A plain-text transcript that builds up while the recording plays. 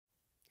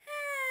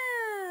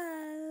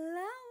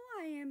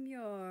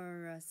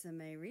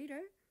Rusame reader,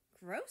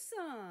 Crow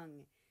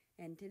Song,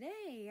 and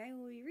today I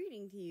will be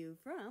reading to you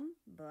from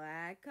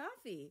Black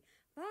Coffee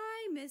by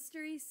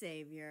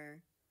MysterySaviour.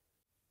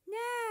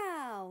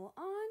 Now,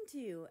 on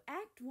to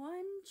Act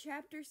 1,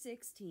 Chapter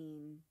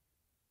 16.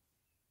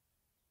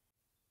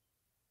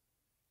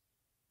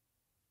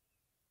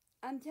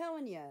 I'm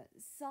telling you,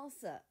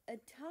 salsa, a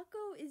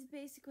taco is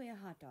basically a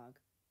hot dog.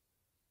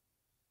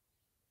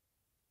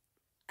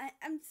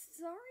 I'm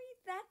sorry,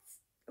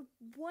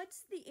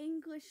 what's the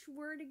English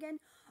word again?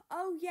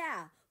 Oh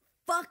yeah,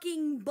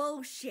 fucking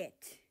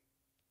bullshit.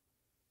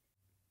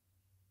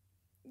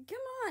 Come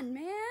on,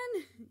 man.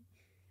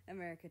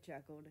 America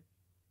chuckled.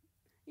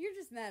 You're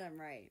just mad I'm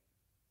right.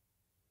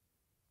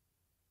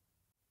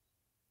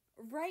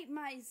 Right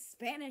my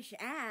Spanish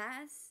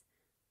ass,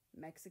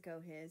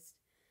 Mexico hissed,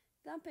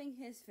 thumping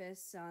his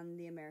fists on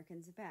the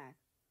American's back.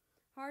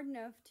 Hard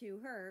enough to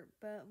hurt,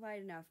 but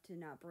light enough to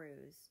not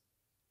bruise.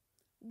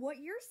 What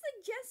you're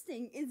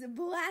suggesting is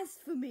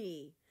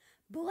blasphemy.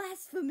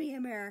 Blasphemy,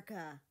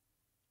 America.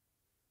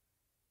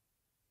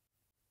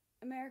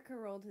 America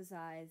rolled his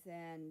eyes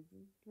and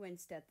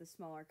winced at the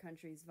smaller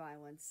country's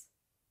violence.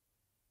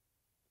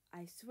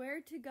 I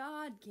swear to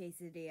God,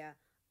 Quesadilla,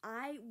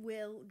 I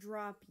will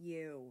drop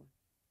you.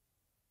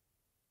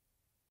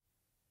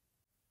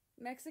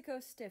 Mexico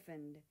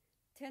stiffened,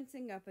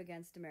 tensing up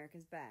against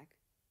America's back.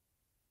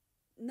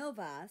 No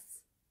vas.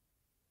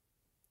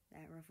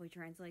 That roughly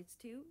translates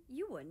to,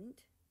 you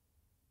wouldn't.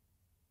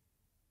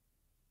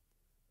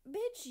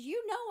 Bitch,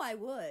 you know I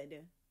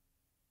would.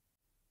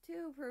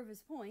 To prove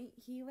his point,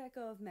 he let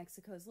go of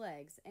Mexico's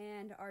legs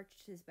and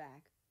arched his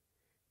back.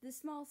 The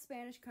small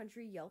Spanish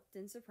country yelped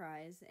in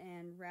surprise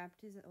and wrapped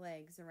his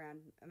legs around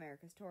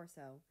America's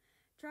torso,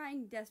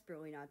 trying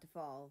desperately not to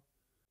fall.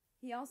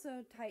 He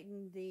also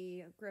tightened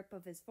the grip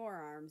of his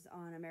forearms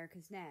on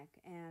America's neck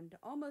and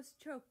almost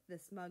choked the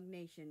smug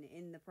nation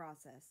in the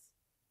process.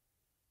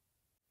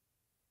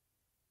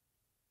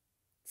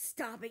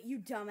 Stop it, you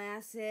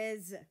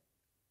dumbasses!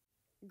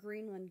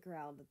 Greenland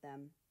growled at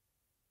them.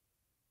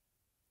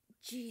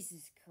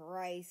 Jesus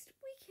Christ,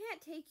 we can't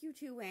take you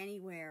two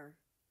anywhere.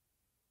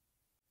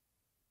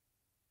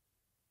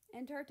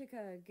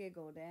 Antarctica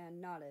giggled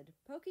and nodded,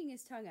 poking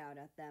his tongue out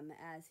at them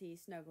as he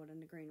snuggled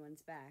into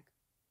Greenland's back.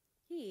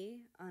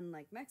 He,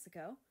 unlike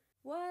Mexico,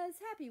 was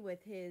happy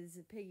with his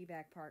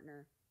piggyback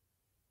partner.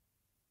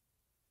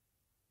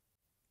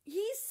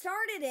 He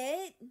started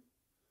it!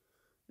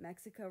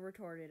 Mexico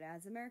retorted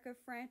as America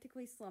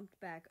frantically slumped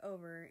back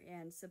over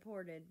and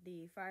supported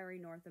the fiery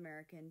North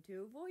American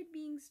to avoid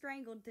being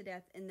strangled to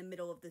death in the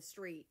middle of the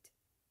street.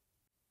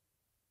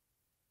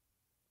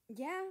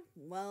 Yeah,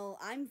 well,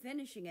 I'm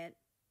finishing it.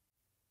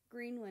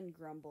 Greenland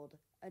grumbled,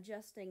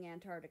 adjusting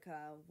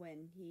Antarctica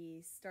when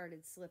he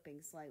started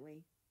slipping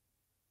slightly.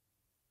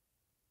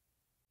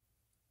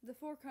 The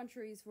four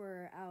countries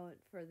were out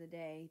for the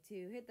day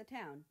to hit the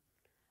town,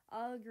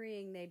 all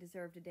agreeing they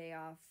deserved a day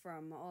off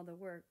from all the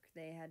work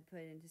they had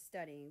put into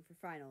studying for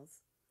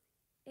finals.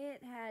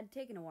 It had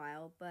taken a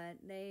while, but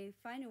they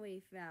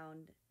finally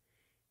found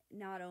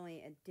not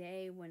only a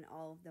day when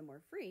all of them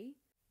were free,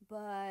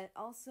 but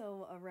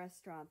also a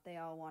restaurant they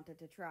all wanted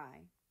to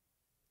try.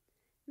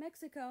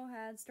 Mexico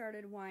had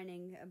started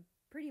whining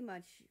pretty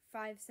much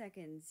 5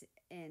 seconds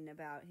in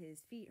about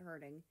his feet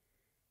hurting,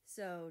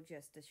 so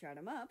just to shut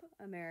him up,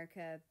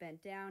 America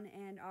bent down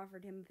and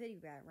offered him a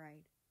piggyback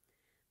ride.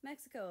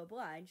 Mexico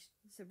obliged,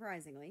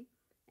 surprisingly,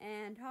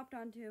 and hopped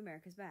onto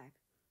America's back,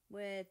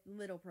 with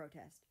little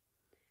protest,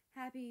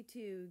 happy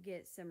to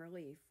get some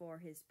relief for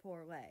his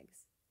poor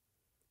legs.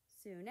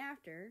 Soon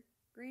after,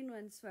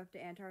 Greenland swept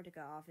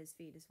Antarctica off his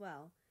feet as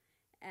well,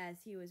 as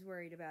he was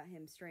worried about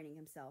him straining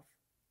himself.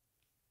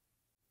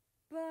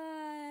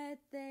 But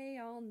they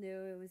all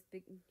knew it was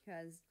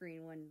because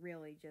Greenland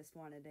really just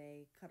wanted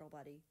a cuddle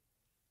buddy.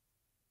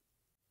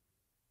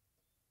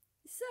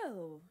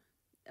 So,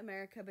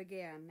 America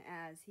began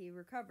as he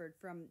recovered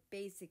from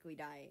basically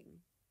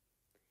dying.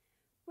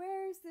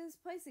 Where's this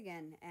place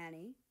again,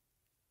 Annie?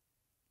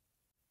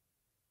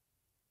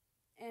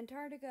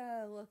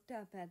 Antarctica looked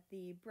up at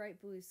the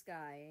bright blue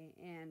sky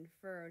and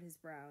furrowed his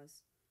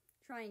brows,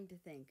 trying to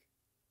think.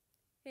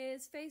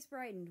 His face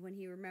brightened when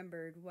he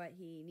remembered what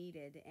he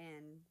needed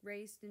and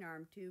raised an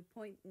arm to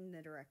point in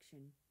the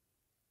direction.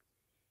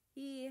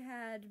 He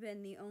had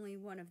been the only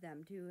one of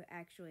them to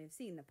actually have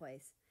seen the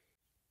place,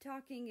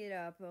 talking it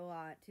up a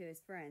lot to his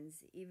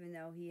friends, even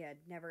though he had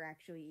never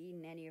actually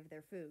eaten any of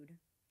their food.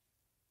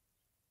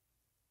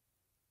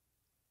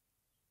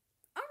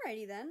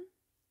 Alrighty then,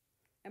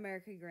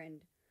 America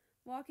grinned,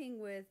 walking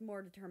with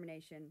more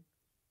determination.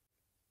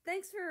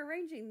 Thanks for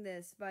arranging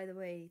this, by the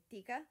way,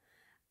 Tika.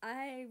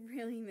 I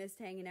really missed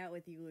hanging out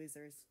with you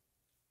losers.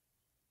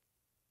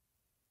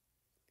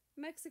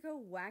 Mexico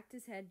whacked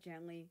his head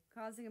gently,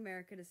 causing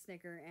America to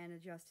snicker and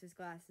adjust his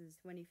glasses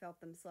when he felt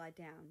them slide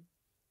down.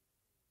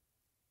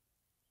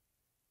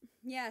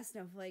 Yeah,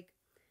 Snowflake,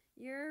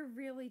 you're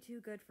really too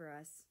good for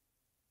us.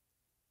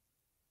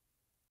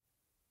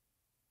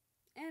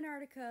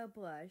 Antarctica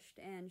blushed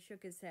and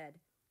shook his head,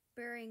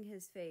 burying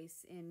his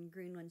face in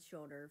Greenland's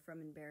shoulder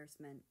from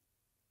embarrassment.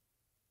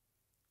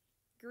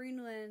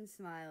 Greenland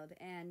smiled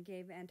and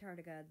gave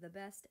Antarctica the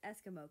best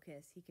Eskimo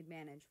kiss he could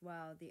manage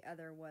while the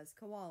other was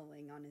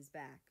cowling on his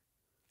back.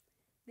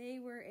 They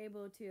were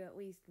able to at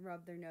least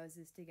rub their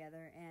noses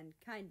together and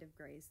kind of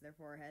graze their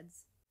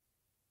foreheads.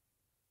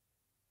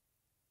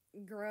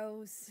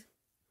 Gross.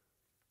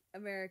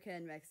 America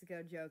and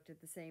Mexico joked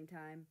at the same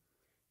time,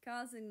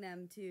 causing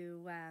them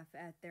to laugh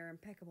at their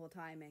impeccable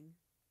timing.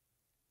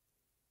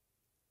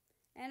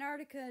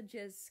 Antarctica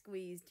just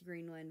squeezed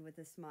Greenland with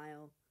a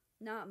smile,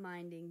 not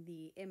minding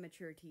the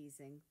immature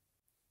teasing.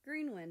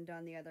 Greenland,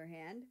 on the other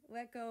hand,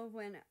 let go of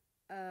one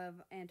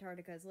of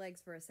Antarctica's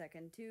legs for a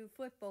second to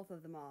flip both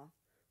of them off,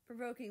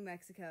 provoking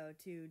Mexico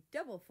to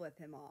double flip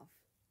him off.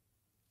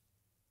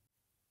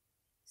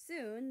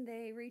 Soon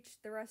they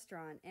reached the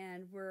restaurant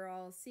and were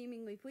all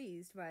seemingly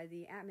pleased by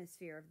the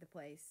atmosphere of the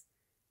place.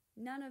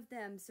 None of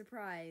them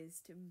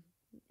surprised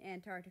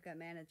Antarctica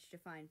managed to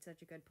find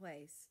such a good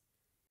place.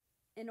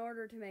 In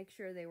order to make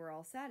sure they were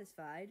all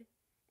satisfied,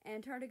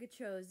 Antarctica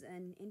chose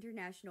an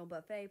international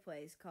buffet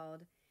place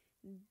called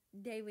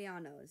De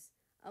Leonos,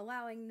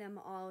 allowing them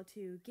all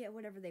to get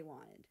whatever they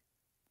wanted.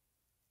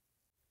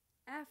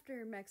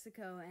 After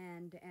Mexico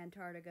and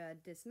Antarctica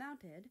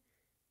dismounted,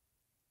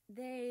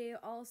 they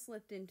all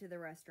slipped into the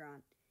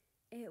restaurant.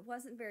 It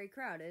wasn't very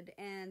crowded,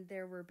 and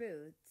there were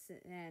booths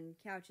and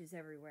couches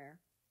everywhere.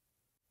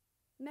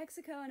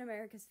 Mexico and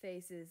America's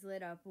faces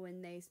lit up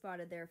when they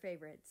spotted their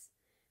favorites,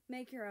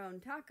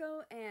 make-your-own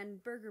taco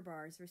and burger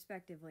bars,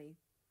 respectively.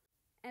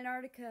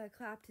 Antarctica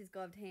clapped his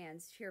gloved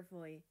hands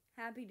cheerfully,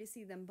 happy to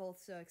see them both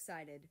so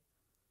excited.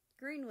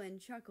 Greenland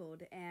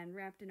chuckled and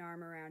wrapped an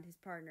arm around his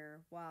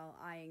partner while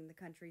eyeing the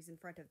countries in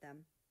front of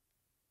them.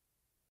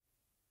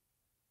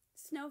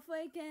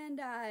 Snowflake and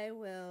I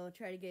will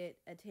try to get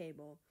a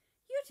table.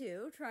 You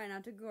two try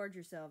not to gorge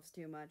yourselves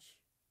too much.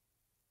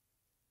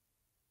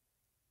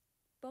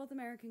 Both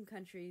American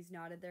countries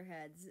nodded their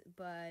heads,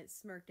 but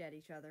smirked at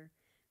each other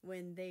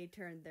when they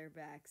turned their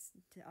backs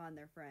on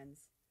their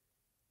friends.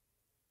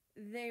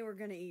 They were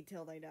gonna eat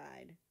till they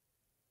died.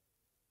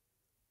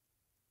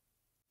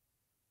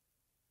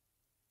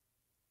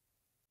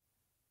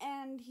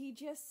 And he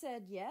just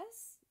said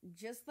yes?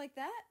 Just like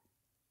that?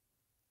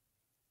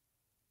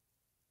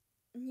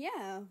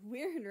 Yeah,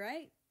 weird,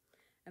 right?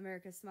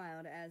 America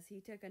smiled as he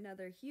took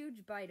another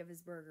huge bite of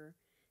his burger,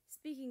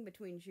 speaking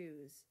between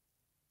chews.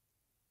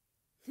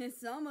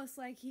 It's almost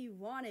like he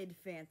wanted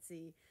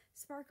fancy,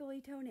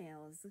 sparkly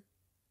toenails.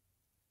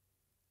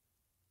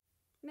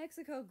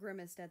 Mexico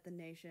grimaced at the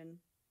nation.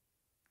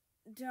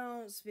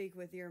 Don't speak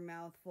with your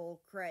mouth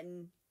full,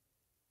 cretin.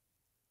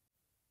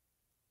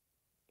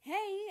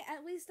 Hey,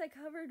 at least I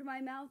covered my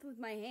mouth with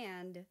my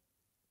hand.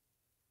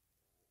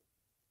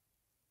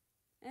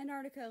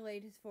 Antarctica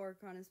laid his fork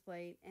on his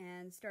plate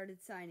and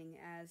started signing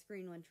as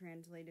Greenland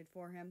translated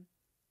for him.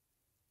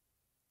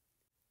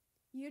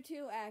 You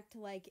two act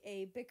like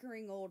a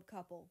bickering old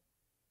couple.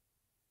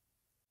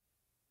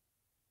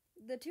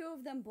 The two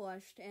of them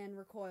blushed and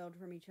recoiled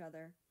from each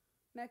other.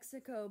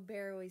 Mexico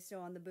barely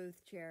still on the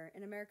booth chair,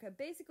 and America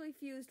basically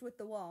fused with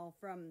the wall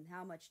from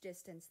how much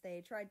distance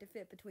they tried to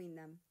fit between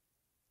them.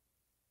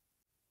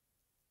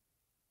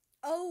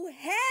 Oh,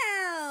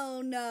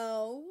 hell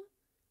no!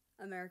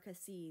 America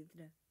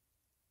seethed.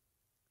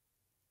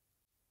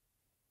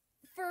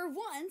 For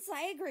once,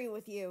 I agree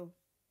with you.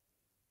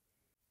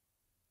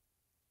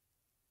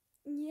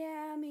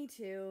 Yeah, me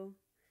too.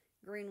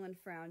 Greenland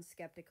frowned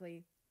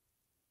skeptically.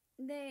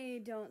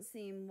 They don't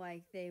seem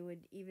like they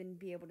would even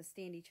be able to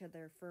stand each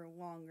other for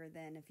longer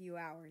than a few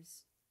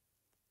hours.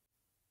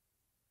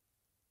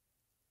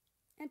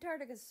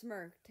 Antarctica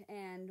smirked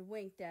and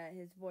winked at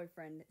his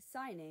boyfriend,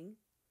 signing,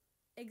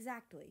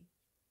 exactly.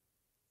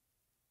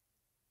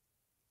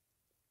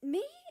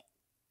 Me?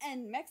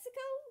 And Mexico?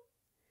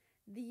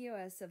 The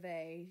US of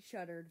A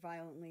shuddered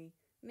violently,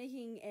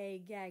 making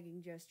a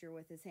gagging gesture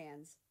with his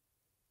hands.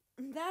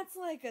 That's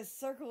like a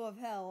circle of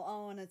hell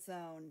all on its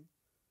own.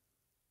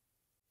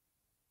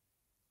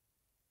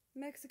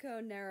 Mexico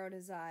narrowed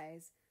his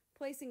eyes,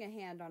 placing a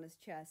hand on his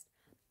chest.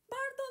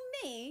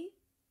 Pardon me?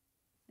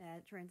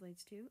 That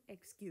translates to,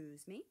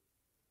 excuse me.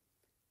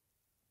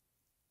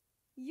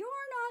 You're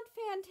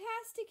not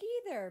fantastic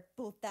either,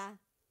 puta.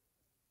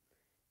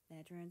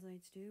 That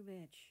translates to,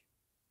 bitch.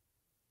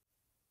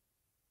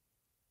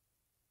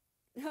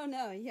 Oh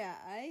no, yeah,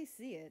 I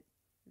see it,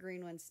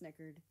 Greenland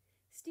snickered,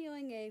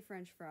 stealing a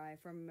French fry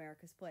from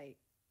America's plate.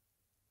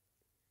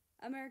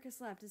 America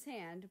slapped his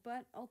hand,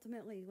 but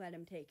ultimately let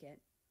him take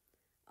it,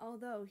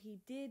 although he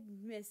did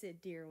miss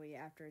it dearly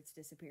after its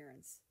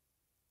disappearance.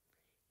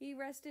 He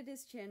rested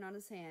his chin on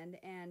his hand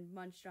and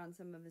munched on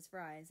some of his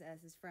fries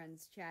as his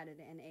friends chatted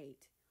and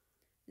ate,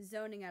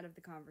 zoning out of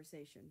the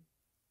conversation.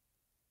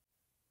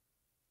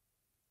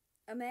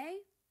 Amay?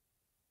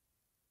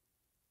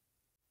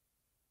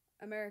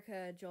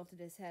 America jolted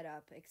his head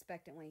up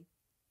expectantly.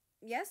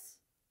 Yes?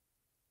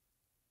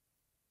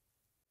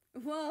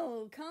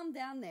 Whoa, calm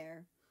down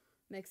there,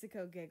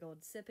 Mexico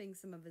giggled, sipping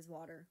some of his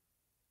water.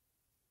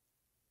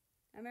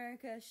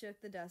 America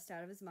shook the dust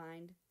out of his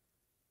mind.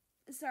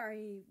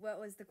 Sorry, what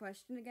was the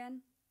question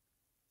again?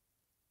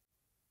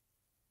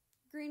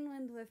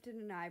 Greenland lifted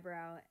an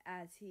eyebrow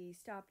as he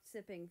stopped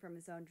sipping from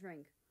his own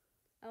drink,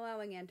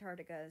 allowing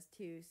Antarctica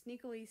to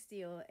sneakily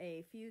steal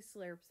a few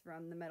slurps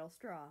from the metal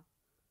straw.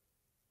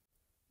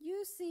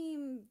 You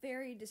seem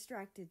very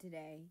distracted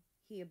today,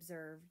 he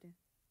observed.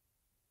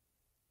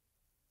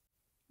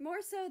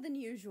 More so than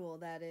usual,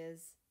 that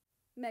is.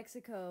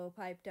 Mexico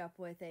piped up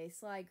with a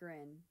sly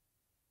grin.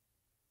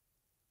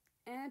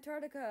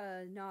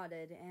 Antarctica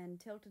nodded and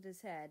tilted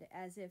his head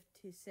as if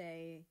to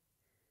say,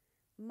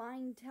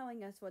 "Mind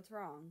telling us what's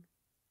wrong?"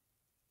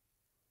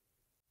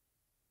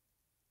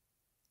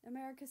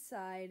 America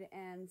sighed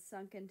and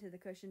sunk into the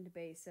cushioned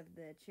base of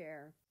the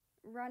chair,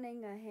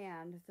 running a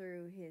hand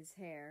through his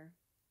hair.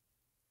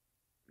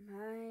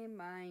 My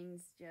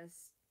mind's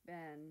just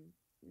been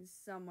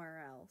somewhere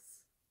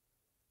else.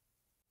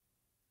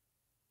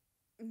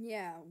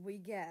 Yeah, we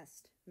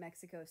guessed,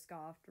 Mexico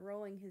scoffed,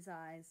 rolling his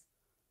eyes,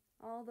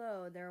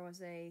 although there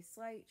was a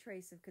slight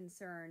trace of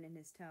concern in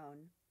his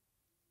tone.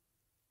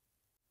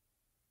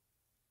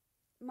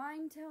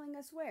 Mind telling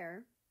us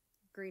where?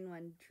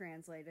 Greenland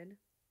translated.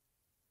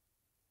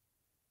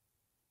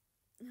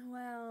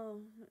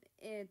 Well,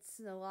 it's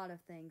a lot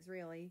of things,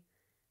 really,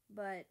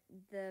 but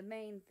the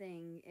main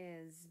thing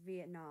is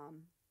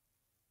Vietnam.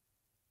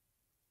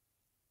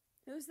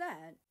 Who's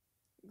that?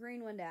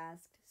 Greenland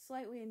asked,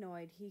 slightly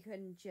annoyed he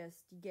couldn't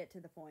just get to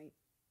the point.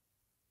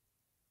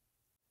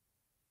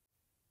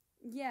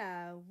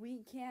 Yeah,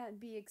 we can't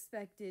be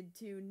expected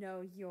to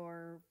know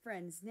your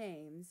friends'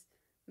 names,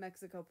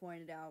 Mexico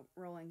pointed out,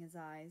 rolling his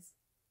eyes.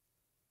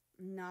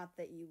 Not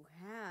that you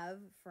have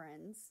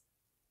friends.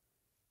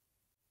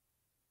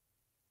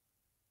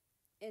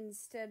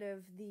 Instead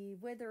of the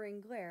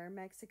withering glare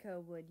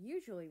Mexico would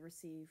usually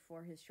receive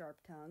for his sharp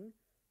tongue,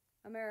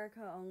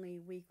 America only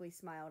weakly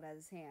smiled at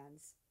his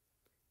hands.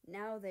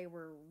 Now they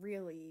were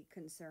really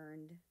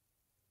concerned.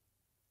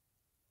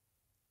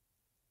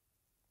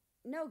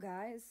 No,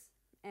 guys,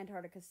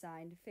 Antarctica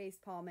signed,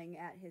 face-palming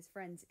at his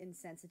friend's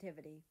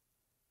insensitivity.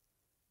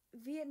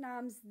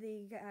 Vietnam's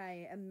the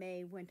guy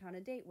May went on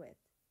a date with.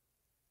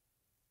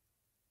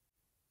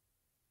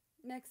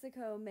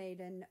 Mexico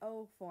made an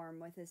O form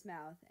with his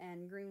mouth,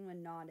 and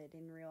Greenland nodded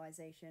in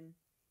realization.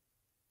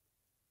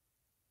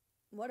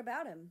 What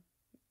about him?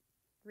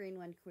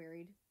 Greenland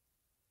queried.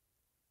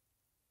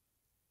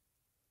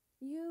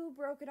 You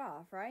broke it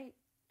off, right?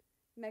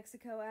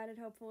 Mexico added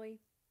hopefully.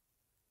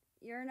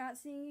 You're not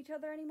seeing each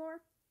other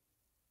anymore?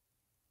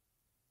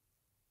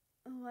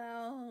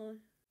 Well,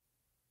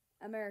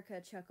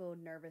 America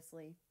chuckled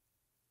nervously.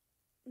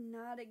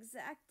 Not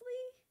exactly?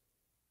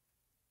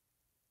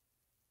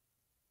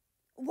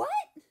 What?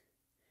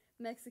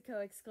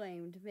 Mexico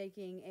exclaimed,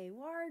 making a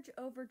large,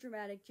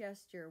 overdramatic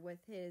gesture with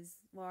his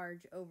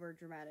large,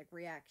 overdramatic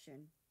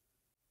reaction.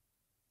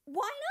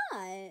 Why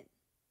not?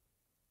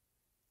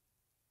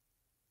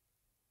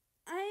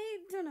 I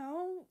don't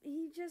know.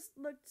 He just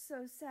looked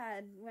so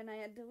sad when I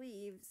had to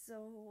leave,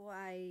 so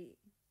I...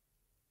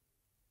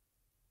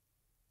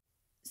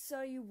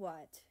 So you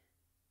what?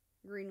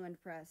 Greenland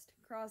pressed,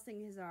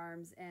 crossing his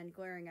arms and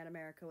glaring at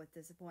America with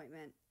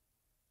disappointment.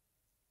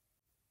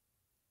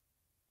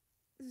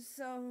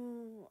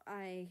 So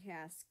I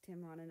asked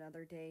him on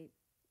another date,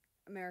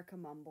 America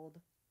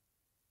mumbled.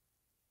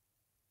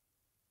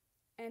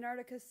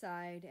 Antarctica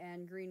sighed,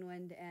 and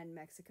Greenland and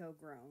Mexico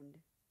groaned.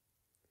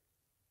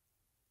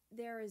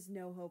 There is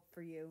no hope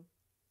for you.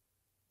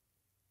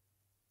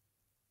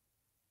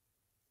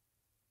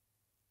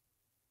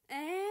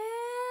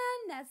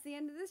 And that's the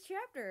end of this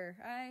chapter.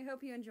 I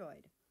hope you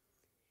enjoyed.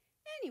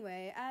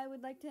 Anyway, I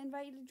would like to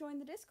invite you to join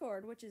the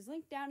Discord, which is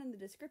linked down in the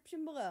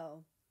description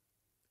below.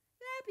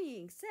 That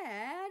being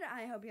said,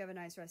 I hope you have a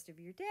nice rest of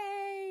your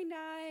day,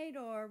 night,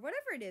 or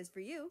whatever it is for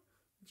you.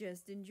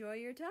 Just enjoy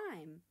your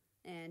time.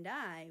 And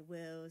I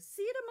will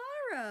see you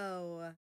tomorrow.